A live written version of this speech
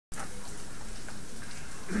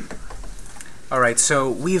Alright, so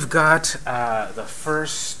we've got the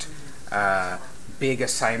first big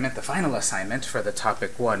assignment, the final assignment for the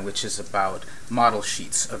topic 1, which is about model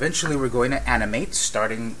sheets. Eventually we're going to animate,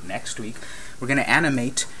 starting next week. We're going to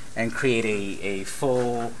animate and create a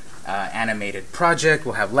full animated project.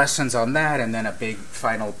 We'll have lessons on that, and then a big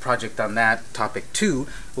final project on that. Topic 2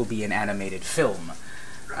 will be an animated film.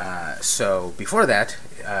 So before that,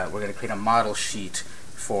 we're going to create a model sheet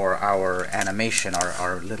for our animation,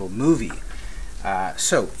 our little movie.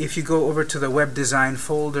 So if you go over to the web design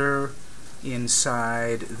folder,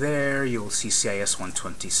 inside there you'll see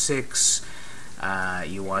CIS126.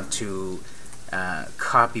 You want to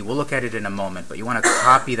copy, we'll look at it in a moment, but you want to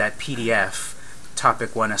copy that PDF,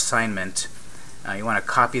 topic 1 assignment. You want to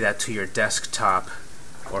copy that to your desktop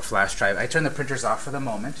or flash drive. I turn the printers off for the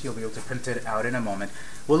moment. You'll be able to print it out in a moment.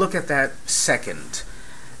 We'll look at that second.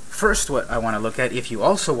 First, what I want to look at, if you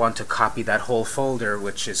also want to copy that whole folder,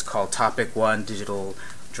 which is called Topic 1 Digital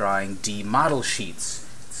Drawing D Model Sheets.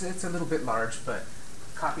 It's a little bit large, but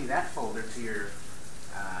copy that folder to your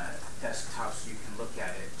desktop so you can look at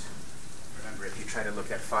it. Remember, if you try to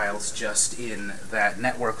look at files just in that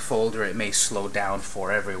network folder, it may slow down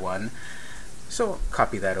for everyone. So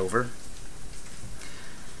copy that over.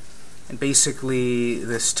 And basically,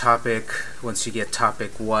 this topic, once you get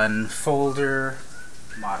Topic 1 folder,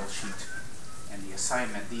 model sheet, and the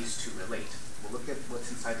assignment, these two relate. We'll look at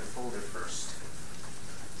what's inside the folder first.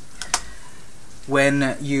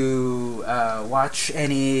 When you watch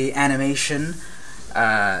any animation,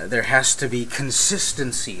 there has to be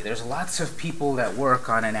consistency. There's lots of people that work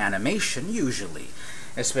on an animation, usually,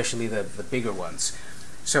 especially the bigger ones.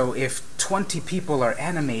 So if 20 people are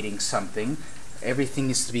animating something, everything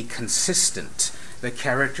needs to be consistent. The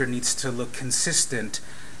character needs to look consistent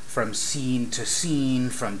from scene to scene,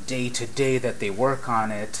 from day to day that they work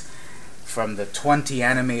on it, from the 20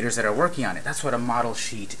 animators that are working on it. That's what a model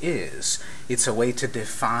sheet is. It's a way to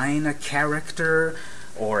define a character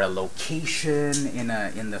or a location in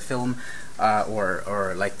the film,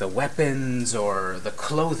 or like the weapons or the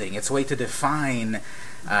clothing. It's a way to define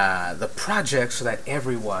the project so that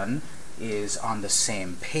everyone is on the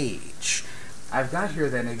same page. I've got here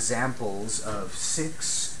then examples of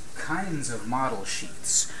 6 kinds of model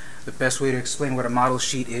sheets. The best way to explain what a model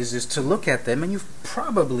sheet is to look at them, and you've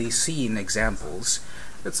probably seen examples.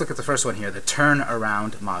 Let's look at the first one here, the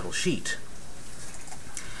turnaround model sheet.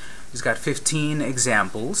 It's got 15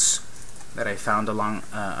 examples that I found along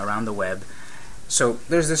around the web. So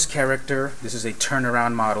there's this character. This is a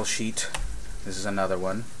turnaround model sheet. This is another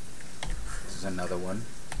one. This is another one.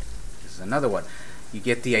 This is another one. You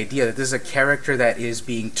get the idea that this is a character that is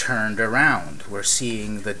being turned around. We're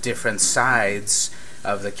seeing the different sides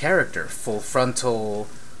of the character, full frontal,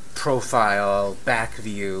 profile, back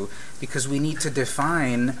view, because we need to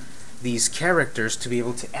define these characters to be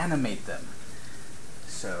able to animate them.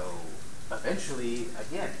 So eventually,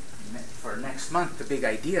 again, for next month, the big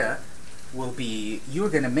idea will be you're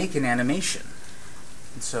going to make an animation.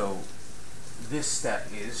 And so this step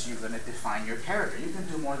is you're going to define your character. You can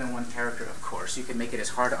do more than one character, of course. You can make it as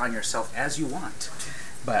hard on yourself as you want.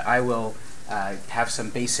 But I will have some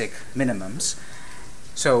basic minimums.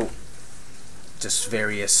 So just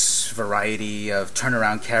various variety of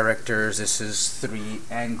turnaround characters. This is 3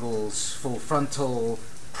 angles, full frontal,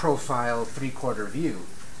 profile, 3/4 view.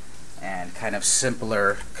 And kind of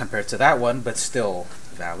simpler compared to that one, but still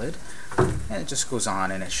valid. And it just goes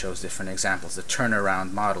on and it shows different examples. The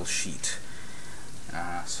turnaround model sheet.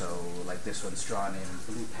 So like this one's drawn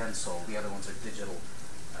in blue pencil, the other ones are digital.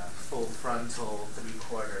 Full frontal,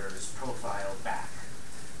 3/4, profile, back.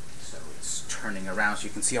 So it's turning around so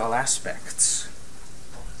you can see all aspects.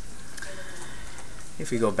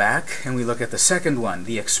 If we go back and we look at the second one,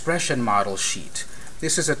 the expression model sheet.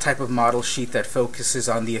 This is a type of model sheet that focuses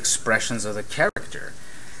on the expressions of the character.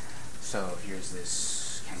 So here's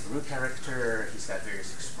this kangaroo character. He's got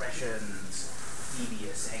various expressions: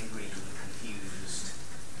 devious, angry, confused,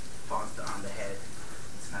 font on the head.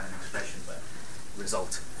 It's not an expression, but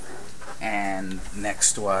result. And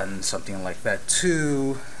next one, something like that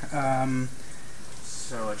too.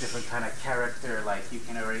 So a different kind of character, like you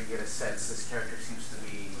can already get a sense this character seems to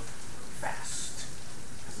be fast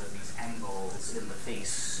because of these angles in the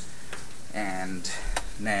face. And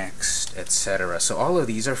next, etc. So all of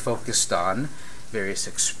these are focused on various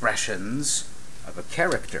expressions of a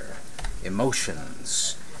character,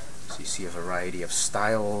 emotions. So you see a variety of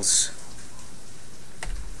styles.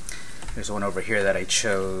 There's one over here that I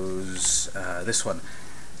chose, this one.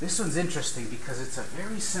 This one's interesting because it's a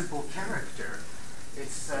very simple character.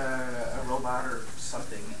 It's a robot or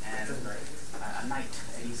something, and a knight,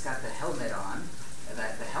 and he's got the helmet on,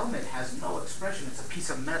 that the helmet has no expression. It's a piece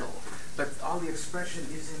of metal. But all the expression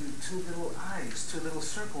is in two little eyes, two little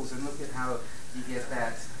circles, and look at how you get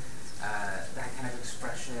that that kind of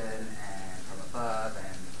expression, and from above,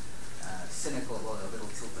 and cynical, or a little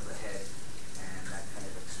tilt of the head, and that kind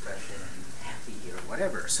of expression, and happy or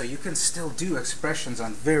whatever. So you can still do expressions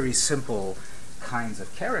on very simple kinds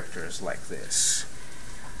of characters like this.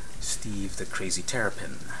 Steve the Crazy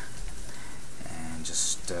Terrapin. And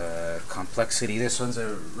just complexity. This one's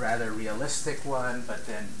a rather realistic one, but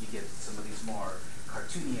then you get some of these more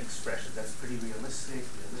cartoony expressions. That's pretty realistic,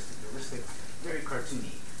 very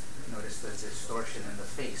cartoony. Notice the distortion in the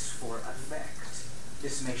face for effect.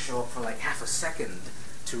 This may show up for like half a second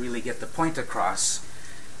to really get the point across,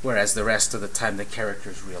 whereas the rest of the time the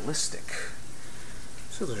character is realistic.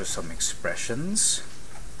 So those are some expressions.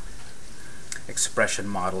 Expression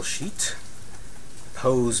model sheet.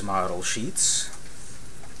 Pose model sheets.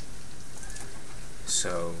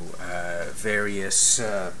 So various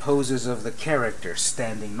poses of the character: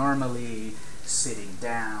 standing normally, sitting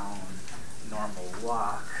down, normal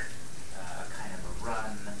walk, kind of a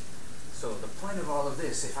run. So the point of all of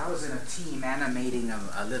this, if I was in a team animating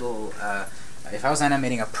if I was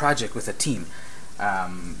animating a project with a team,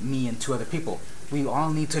 me and two other people, we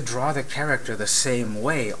all need to draw the character the same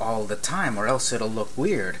way all the time, or else it'll look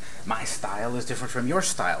weird. My style is different from your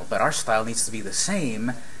style, but our style needs to be the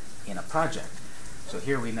same in a project. So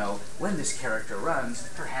here we know when this character runs,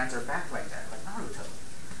 her hands are back like that, like Naruto.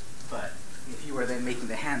 But if you were then making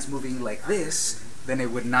the hands moving like this, then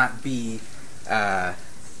it would not be on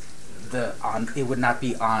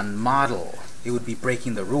model. It would be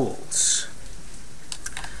breaking the rules.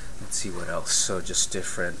 Let's see what else. So just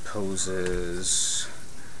different poses.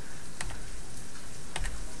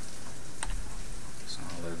 So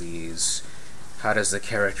all of these. How does the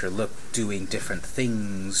character look doing different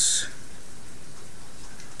things?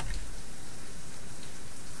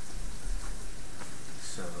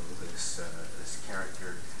 So this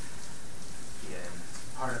character, again,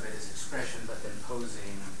 part of it is expression, but then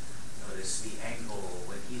posing. Notice the angle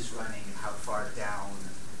when he's running, how far down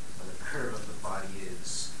the curve of the body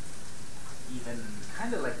is. Even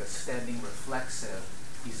kind of like a standing reflexive,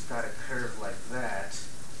 he's got a curve like that.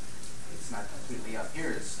 It's not completely up.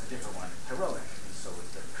 Here is a different one, heroic. And so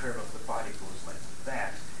the curve of the body goes like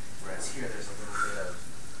that, whereas here there's a little bit of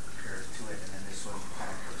curve to it, and then this one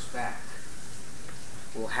kind of goes back.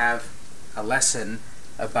 We'll have a lesson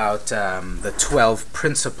about the 12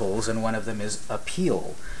 principles, and one of them is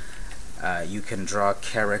appeal. You can draw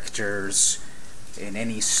characters in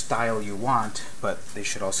any style you want, but they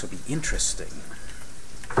should also be interesting.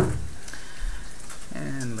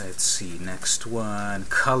 And let's see, next one,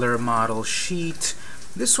 color model sheet.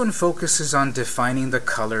 This one focuses on defining the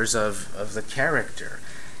colors of the character.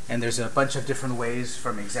 And there's a bunch of different ways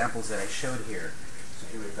from examples that I showed here. So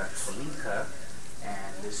here we've got Felinka,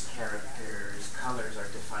 and this character's colors are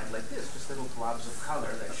defined like this, just little blobs of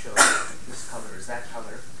color that show this color is that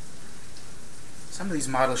color. Some of these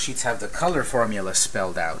model sheets have the color formula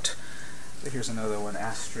spelled out. But here's another one,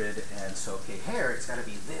 Astrid, and so, okay, hair, it's got to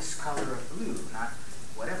be this color of blue, not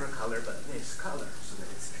whatever color, but this color, so that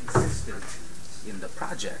it's consistent in the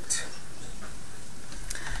project.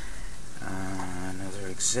 Another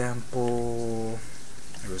example,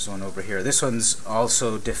 there was one over here. This one's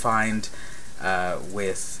also defined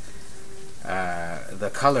with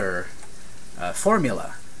the color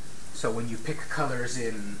formula. So when you pick colors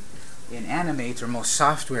in Animate or most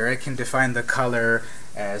software, it can define the color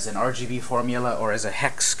as an RGB formula or as a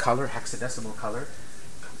hex color, hexadecimal color,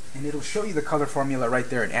 and it'll show you the color formula right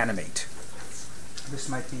there in Animate. This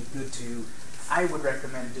might be good to, I would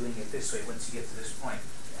recommend doing it this way once you get to this point.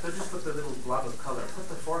 So just put the little blob of color, put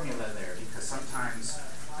the formula there, because sometimes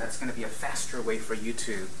that's going to be a faster way for you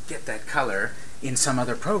to get that color in some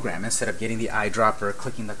other program. Instead of getting the eyedropper,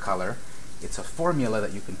 clicking the color, it's a formula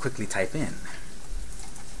that you can quickly type in.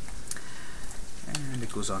 And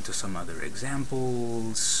it goes on to some other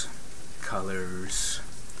examples. Colors.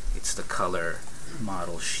 It's the color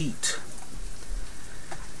model sheet.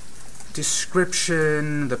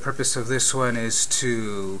 Description. The purpose of this one is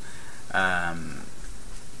to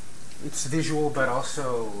it's visual, but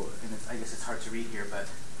also, and I guess it's hard to read here, but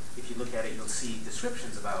if you look at it, you'll see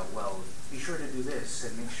descriptions about, well, be sure to do this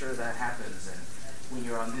and make sure that happens, and when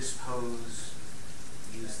you're on this pose,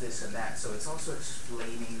 use this and that. So it's also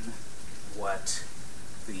explaining what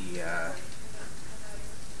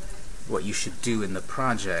what you should do in the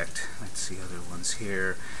project. Let's see other ones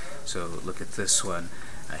here. So look at this one.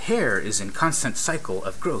 Hair is in constant cycle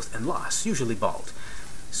of growth and loss, usually bald.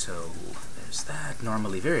 So There's that.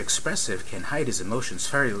 Normally very expressive, can hide his emotions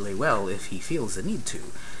fairly well if he feels the need to.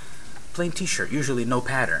 Plain t-shirt, usually no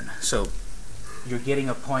pattern. So you're getting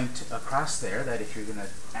a point across there that if you're going to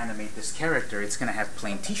animate this character, it's going to have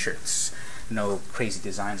plain t-shirts. No crazy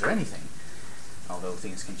designs or anything. Although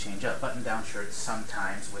things can change up. Button-down shirts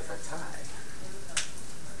sometimes with a tie.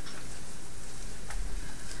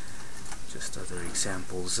 Just other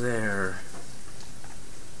examples there.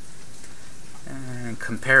 And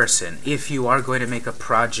comparison. If you are going to make a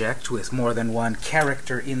project with more than one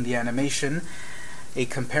character in the animation, a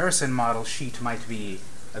comparison model sheet might be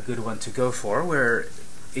a good one to go for, where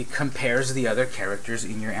it compares the other characters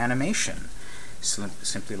in your animation.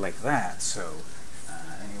 Simply like that. So,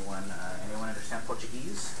 anyone understand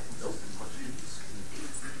Portuguese? Nope. Portuguese.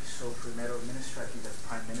 So, primeiro ministro, I think that's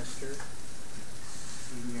prime minister.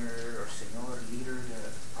 Senior or senor leader,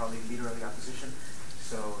 probably leader of the opposition.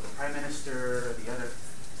 So the prime minister, the other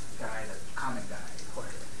guy, the common guy,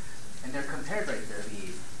 and they're compared right there.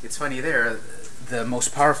 It's funny there, the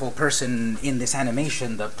most powerful person in this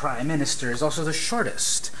animation, the prime minister, is also the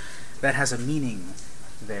shortest. That has a meaning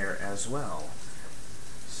there as well.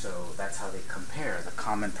 So that's how they compare. The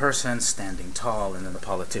common person standing tall, and then the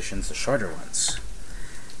politicians, the shorter ones.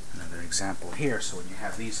 Another example here. So when you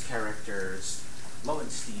have these characters,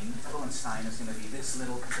 Lowenstein is going to be this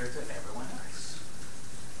little compared to everyone else.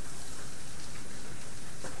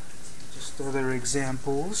 Just other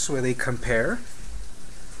examples where they compare.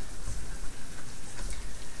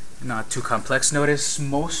 Not too complex. Notice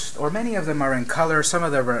most, or many of them are in color, some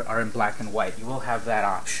of them are in black and white. You will have that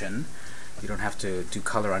option. You don't have to do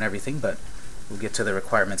color on everything, but we'll get to the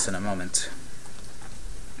requirements in a moment.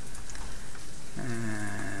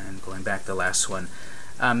 And going back to the last one.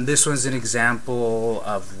 This one's an example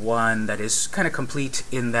of one that is kind of complete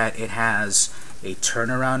in that it has a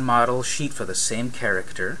turnaround model sheet for the same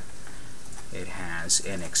character. It has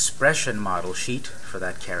an expression model sheet for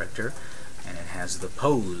that character, and it has the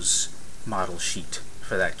pose model sheet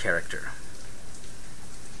for that character.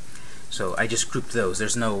 So I just grouped those.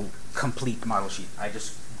 There's no complete model sheet. I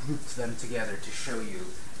just grouped them together to show you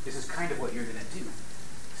this is kind of what you're going to do.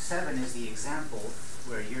 7 is the example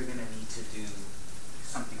where you're going to need to do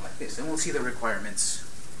something like this. And we'll see the requirements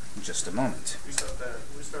in just a moment. We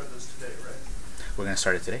started this today, right? We're going to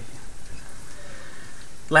start it today.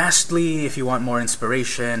 Lastly, if you want more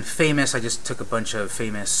inspiration, famous, I just took a bunch of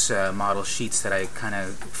famous model sheets that I kind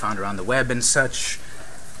of found around the web and such.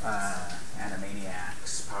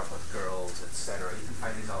 Animaniacs, Powerpuff Girls, etc. You can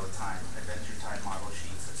find these all the time. Adventure Time model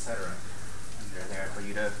sheets, etc. And they're there for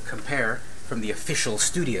you to compare from the official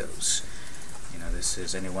studios. You know, this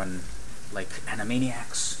is anyone like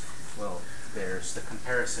Animaniacs. Well, there's the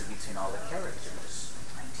comparison between all the characters.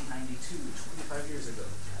 1992, 25 years ago.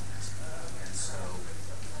 And so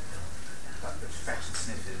Dr. Faction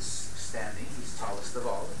Sniff is standing. He's tallest of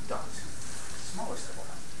all, and Dot, smallest of all.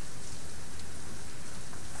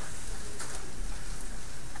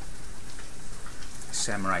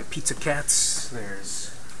 Samurai Pizza Cats,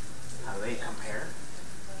 there's how they compare.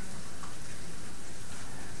 And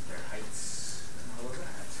their heights and all of that.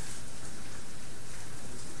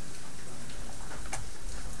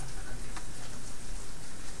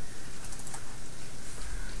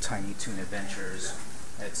 Tiny Toon Adventures,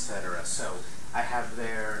 etc. So I have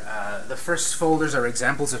there, the first folders are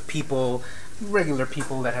examples of people, regular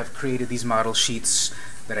people that have created these model sheets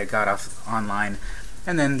that I got off online.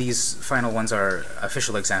 And then these final ones are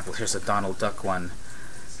official examples. Here's a Donald Duck one.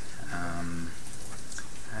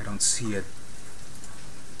 I don't see a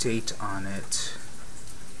date on it,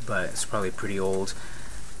 but it's probably pretty old.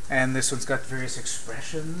 And this one's got various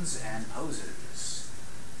expressions and poses.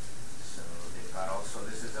 So they've got also,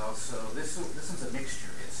 this one's a mixture.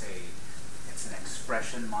 It's an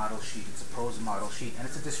expression model sheet, it's a pose model sheet, and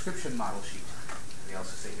it's a description model sheet. They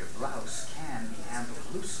also say your blouse can be handled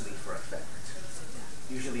loosely for effect.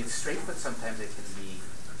 Usually it's straight, but sometimes it can be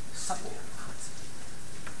supple.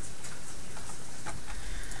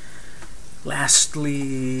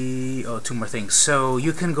 Lastly, two more things. So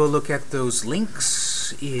you can go look at those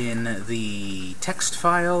links in the text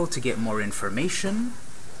file to get more information.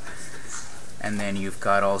 And then you've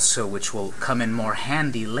got also, which will come in more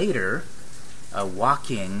handy later, a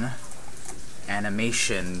walking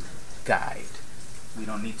animation guide. We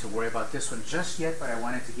don't need to worry about this one just yet, but I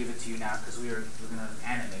wanted to give it to you now because we're going to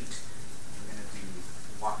animate. We're going to do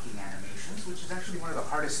walking animations, which is actually one of the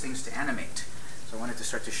hardest things to animate. So I wanted to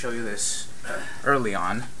start to show you this early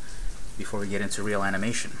on before we get into real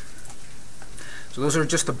animation. So those are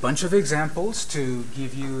just a bunch of examples to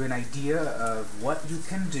give you an idea of what you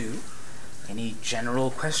can do. Any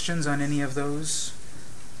general questions on any of those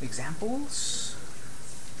examples?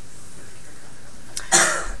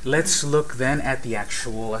 Let's look then at the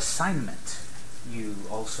actual assignment. You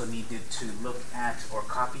also needed to look at or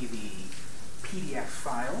copy the PDF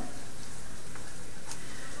file.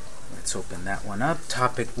 Let's open that one up.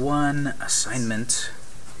 Topic 1, assignment.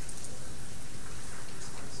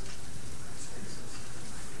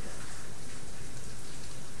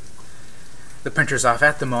 The printer's off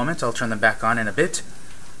at the moment. I'll turn them back on in a bit.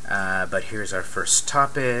 But here's our first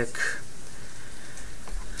topic.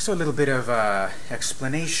 So a little bit of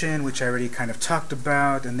explanation, which I already kind of talked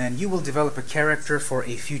about, and then you will develop a character for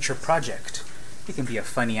a future project. It can be a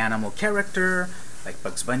funny animal character, like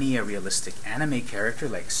Bugs Bunny, a realistic anime character,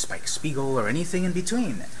 like Spike Spiegel, or anything in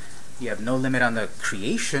between. You have no limit on the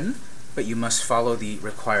creation, but you must follow the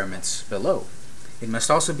requirements below. It must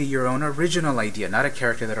also be your own original idea, not a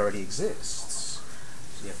character that already exists.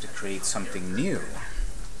 So you have to create something new.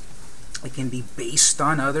 It can be based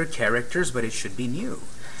on other characters, but it should be new,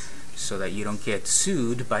 so that you don't get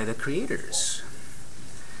sued by the creators.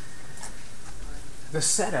 The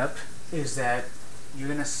setup is that you're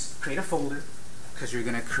going to create a folder, because you're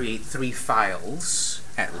going to create 3 files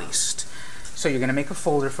at least. So you're going to make a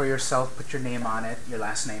folder for yourself, put your name on it, your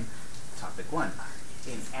last name, topic 1.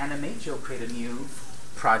 In Animate, you'll create a new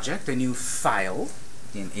project, a new file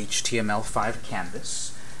in HTML5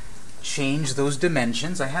 canvas. Change those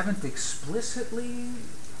dimensions. I haven't explicitly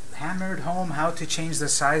hammered home how to change the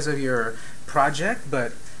size of your project,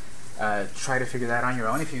 but try to figure that on your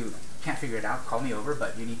own. If you can't figure it out, call me over,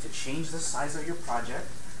 but you need to change the size of your project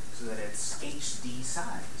so that it's HD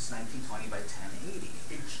size, 1920 by 1080.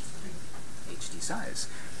 HD size.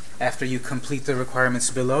 After you complete the requirements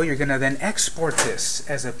below, you're going to then export this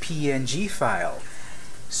as a PNG file.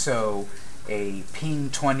 So a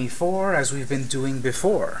ping24, as we've been doing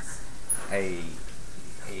before, a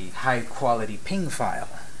high-quality ping file.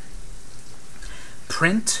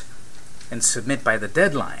 Print and submit by the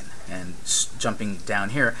deadline. And jumping down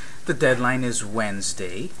here, the deadline is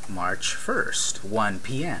Wednesday, March 1st, 1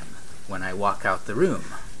 p.m., when I walk out the room.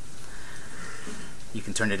 You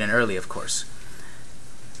can turn it in early, of course.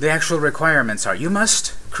 The actual requirements are, you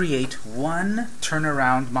must create 1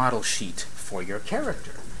 turnaround model sheet for your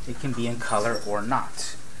character. It can be in color or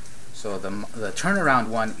not. So the turnaround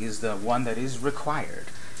one is the one that is required.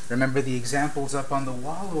 Remember the examples up on the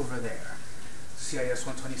wall over there.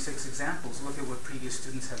 CIS126 examples. Look at what previous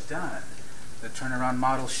students have done. The turnaround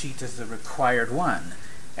model sheet is the required one.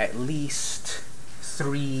 At least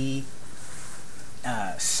 3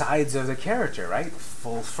 sides of the character, right?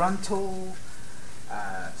 Full frontal,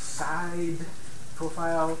 side,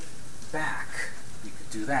 profile, back. You could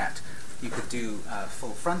do that. You could do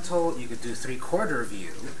full frontal, you could do 3/4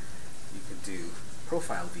 view, you could do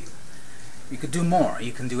profile view. You could do more.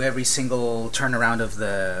 You can do every single turnaround of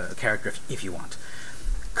the character if you want.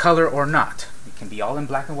 Color or not. It can be all in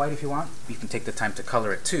black and white if you want. You can take the time to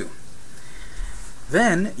color it too.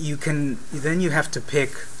 Then you have to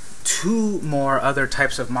pick 2 more other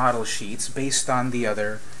types of model sheets based on the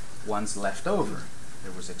other ones left over.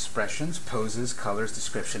 There was expressions, poses, colors,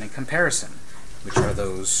 description, and comparison, which are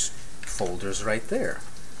those folders right there.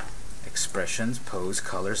 Expressions, pose,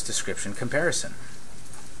 colors, description, comparison.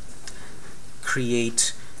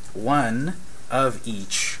 Create 1 of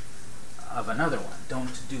each of another one.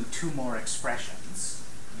 Don't do 2 more expressions.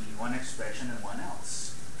 You need 1 expression and 1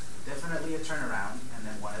 else. Definitely a turnaround, and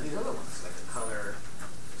then 1 of these other ones, like a color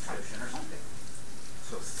description or something.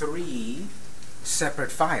 So 3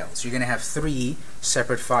 separate files. You're going to have 3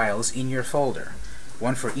 separate files in your folder.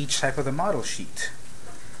 1 for each type of the model sheet.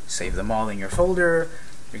 Save them all in your folder.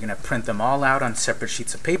 You're going to print them all out on separate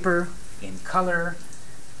sheets of paper in color.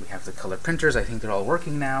 We have the color printers. I think they're all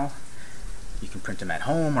working now. You can print them at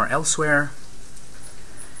home or elsewhere.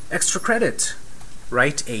 Extra credit.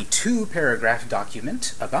 Write a 2-paragraph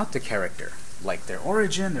document about the character, like their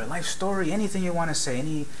origin, their life story, anything you want to say,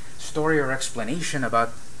 any story or explanation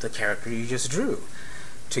about the character you just drew,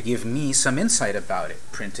 to give me some insight about it.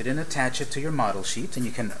 Print it and attach it to your model sheet, and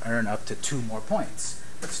you can earn up to 2 more points.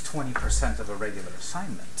 That's 20% of a regular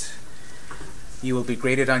assignment. You will be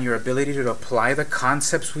graded on your ability to apply the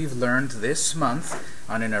concepts we've learned this month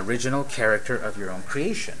on an original character of your own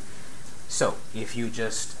creation. So, if you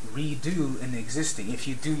just redo an existing, if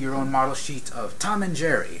you do your own model sheet of Tom and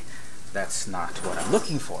Jerry, that's not what I'm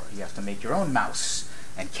looking for. You have to make your own mouse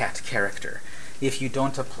and cat character. If you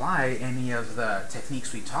don't apply any of the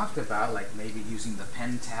techniques we talked about, like maybe using the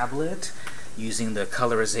pen tablet, using the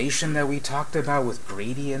colorization that we talked about with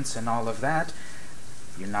gradients and all of that,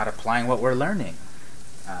 you're not applying what we're learning.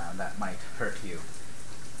 That might hurt you.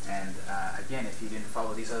 And again, if you didn't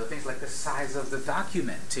follow these other things, like the size of the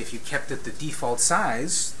document, if you kept it the default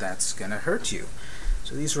size, that's going to hurt you.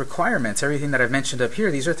 So these requirements, everything that I've mentioned up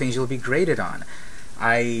here, these are things you'll be graded on.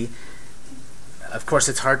 Of course,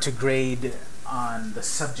 it's hard to grade on the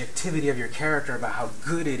subjectivity of your character about how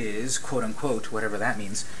good it is, quote unquote, whatever that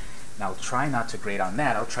means. And I'll try not to grade on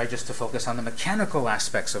that. I'll try just to focus on the mechanical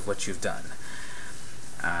aspects of what you've done.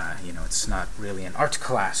 You know, it's not really an art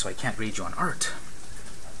class, so I can't grade you on art.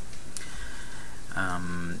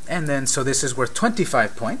 And then, so this is worth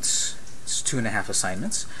 25 points. It's 2.5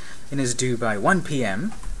 assignments, and is due by 1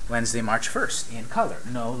 p.m. Wednesday, March 1st, in color.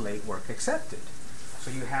 No late work accepted.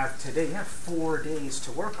 So you have today, you have 4 days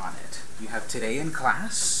to work on it. You have today in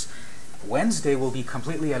class. Wednesday will be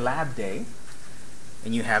completely a lab day,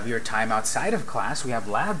 and you have your time outside of class. We have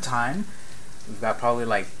lab time. We've got probably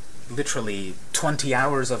like literally 20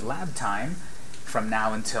 hours of lab time from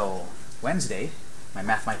now until Wednesday. My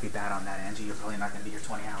math might be bad on that, Angie. You're probably not going to be here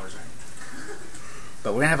 20 hours, right?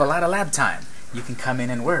 But we're going to have a lot of lab time. You can come in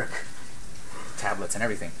and work. Tablets and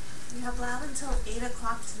everything. We have lab until 8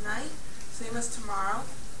 o'clock tonight, same as tomorrow.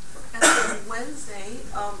 And then Wednesday,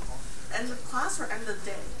 end of class or end of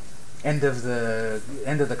day? End of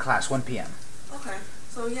the class, 1 p.m. Okay.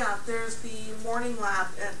 So yeah, there's the morning lab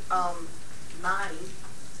at 9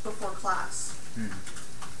 before class.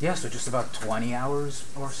 Yeah, so just about 20 hours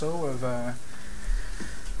or so of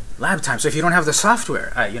lab time. So if you don't have the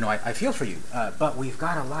software, you know, I feel for you. But we've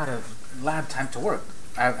got a lot of lab time to work.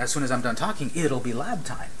 As soon as I'm done talking, it'll be lab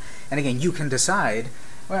time. And again, you can decide,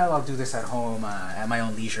 well, I'll do this at home at my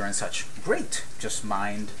own leisure and such. Great. Just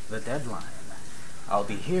mind the deadline. I'll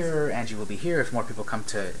be here, Angie will be here. If more people come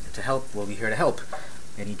to help, we'll be here to help.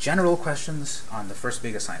 Any general questions on the first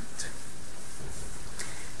big assignment?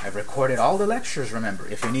 I've recorded all the lectures, remember.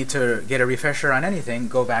 If you need to get a refresher on anything,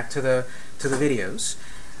 go back to the videos,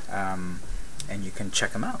 and you can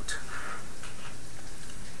check them out.